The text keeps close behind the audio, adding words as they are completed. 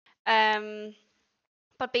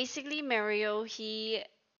But basically Mario, he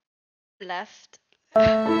left.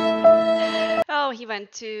 Oh, he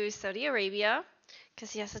went to Saudi Arabia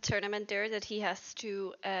because he has a tournament there that he has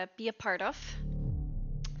to be a part of.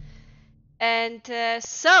 And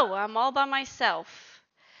so I'm all by myself.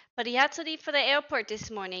 But he had to leave for the airport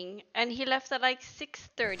this morning, and he left at like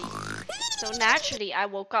 6:30. So naturally, I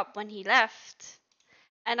woke up when he left,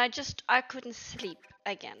 and I couldn't sleep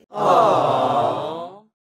again. Aww.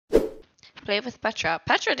 Play with Petra.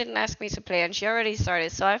 Petra didn't ask me to play, and she already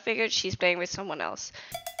started, so I figured she's playing with someone else.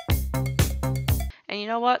 And you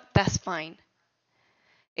know what? That's fine.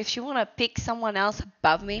 If she wanna pick someone else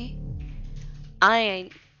above me, I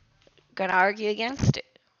ain't gonna argue against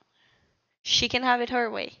it. She can have it her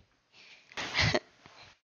way.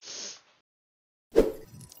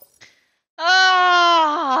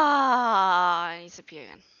 I need to pee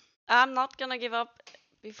again. I'm not gonna give up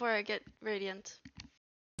before I get Radiant.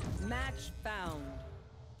 Match found.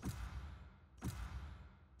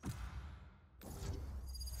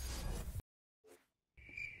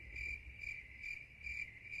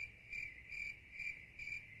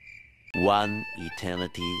 One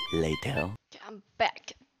eternity later. Okay, I'm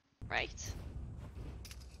back. Right.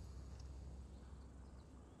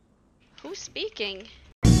 Who's speaking?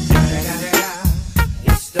 It's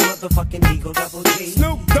the motherfucking Eagle Double G.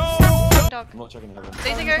 Snoop Dogg! Dog. I'm not checking heaven.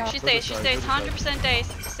 Stacing her. She stays. 100% days.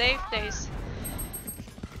 Safe days.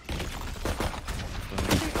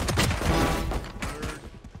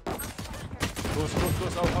 Close.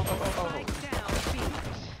 Oh.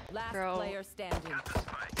 Last Bro. player standing.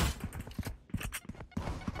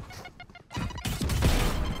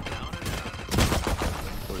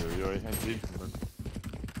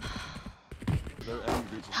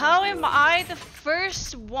 How am I the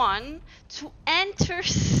first one to enter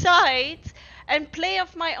site and play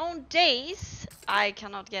of my own days? I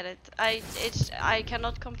cannot get it. I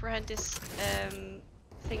cannot comprehend this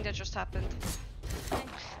thing that just happened.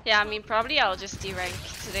 Yeah, I mean probably I'll just derank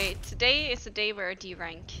today. Today is the day where I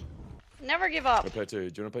derank. Never give up. I play too.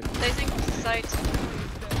 Do you wanna play? Placing site.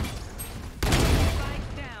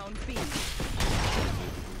 Spike down B.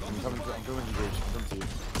 I'm going to bridge. I'm coming to you.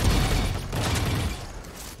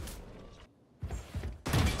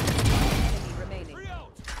 Enemy remaining.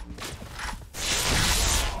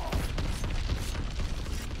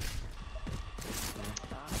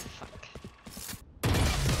 Fuck.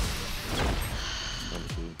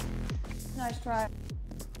 Nice try.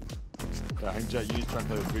 Yeah, I think Jet, you need to try and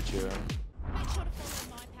play with bridge here. Make sure to follow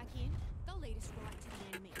my pack in. They'll lead us right to the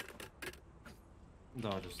enemy.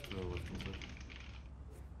 No, just throw it.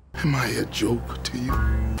 Am I a joke to you?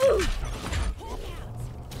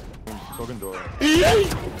 Coggin door.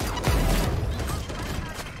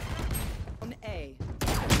 On A.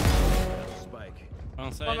 Spike.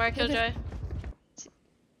 One more Killjoy.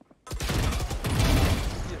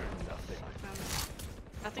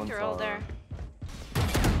 I think they're all there.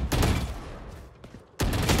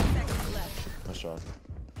 Seconds left. Nice shot.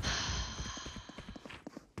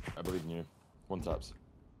 I believe in you. One taps.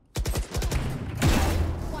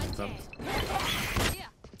 One dead.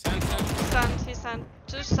 He's stunned.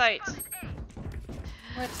 To site.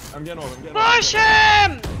 I'm getting on. Push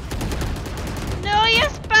him! No, he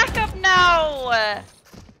has backup now!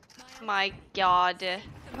 My god.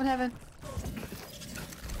 What happened?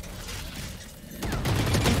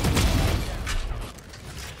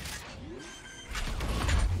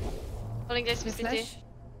 Holding this Your vicinity.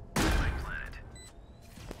 flash.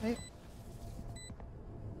 Wait.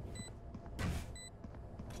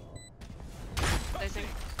 Placing.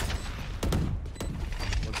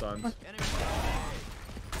 One time. What?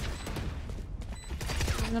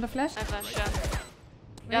 Another flash? I flash, yeah.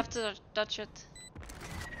 You have to dodge it.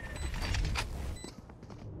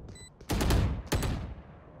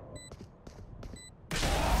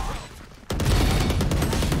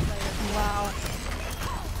 Wow.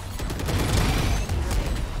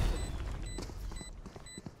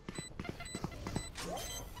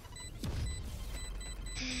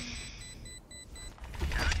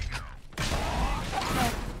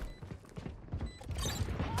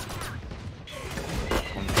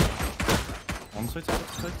 One side.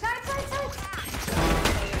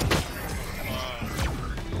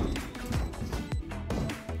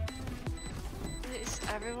 Is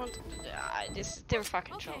everyone? They're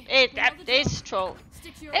fucking troll. It's troll.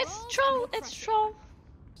 Stick to your It's roles troll. and we'll It's crush it. troll.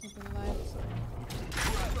 Something alive.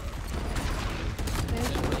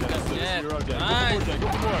 You're out, Jet. Go for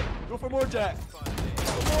more, Jet. Go for more, Jet. Go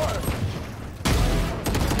for more.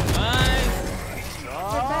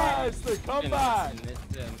 Nice. The comeback.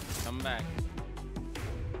 Come back.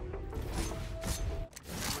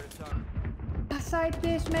 backside,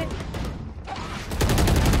 please, mate.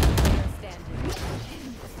 Player standing.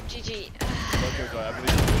 GG. Okay, guy, I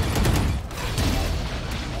believe you.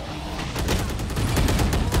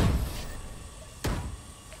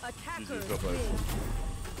 Attackers GG, go boys. win.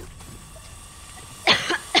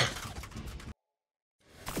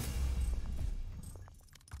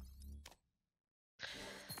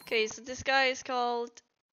 Okay, so this guy is called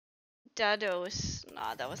Dados.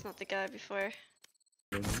 Nah, that was not the guy before.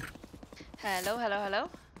 Hello, hello, hello.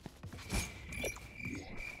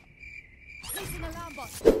 Placing alarm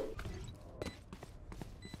bot.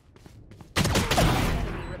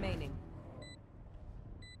 Enemy remaining.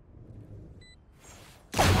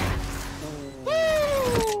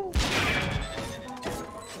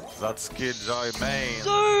 That's good, Joy, man.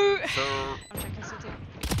 So So, I'm checking CT.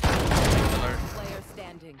 Player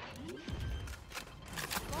standing.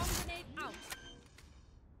 Bomb grenade out.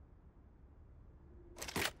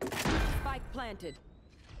 Spike planted.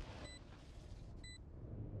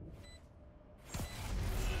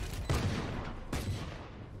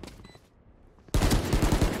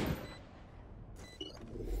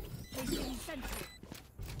 Placing sentry.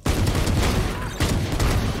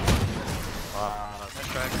 nice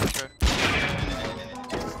try, nice try.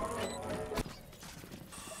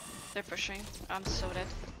 They're pushing. I'm so dead.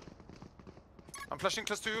 I'm flashing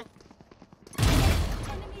close to you.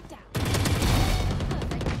 Enemy down.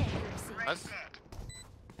 Perfect accuracy. Nice.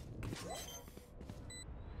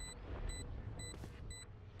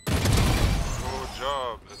 Good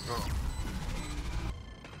job, let's go.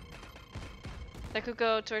 They could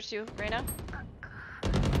go towards you right now.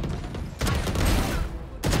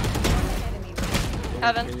 Enemy remaining.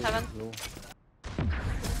 Heaven, heaven. No.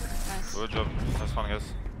 Nice. Good job, nice one, guys.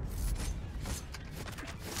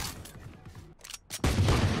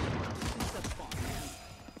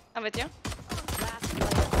 I'm with you. Last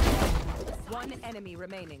player. One enemy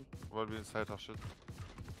remaining. Will be inside our shit.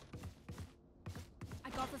 I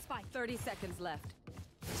got the spike. 30 seconds left.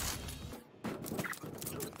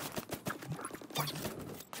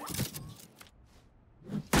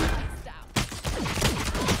 Spike's down.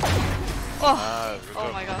 Oh, Good oh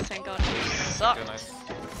job. my god, thank god. You suck. Okay, nice.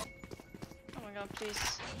 Oh my god, please.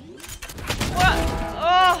 What?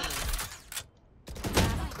 Oh!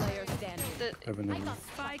 Last player standing. The, Heaven I and got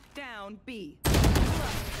Spike down B.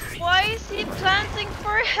 why is he planting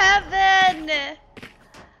for heaven?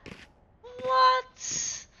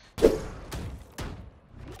 What?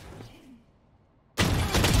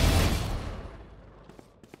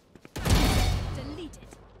 deleted.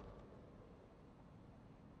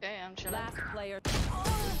 Okay, I'm chilling. Last player.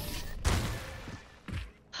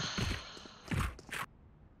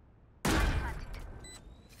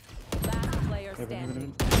 Last player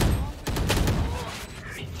standing.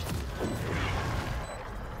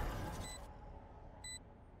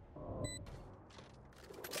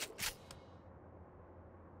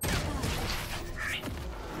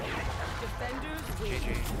 Defenders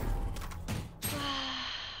win.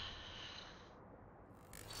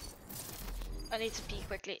 I need to pee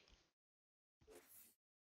quickly.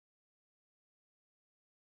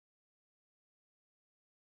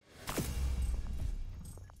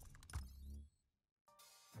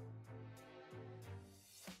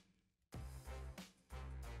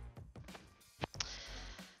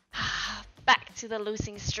 Back to the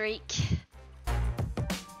losing streak.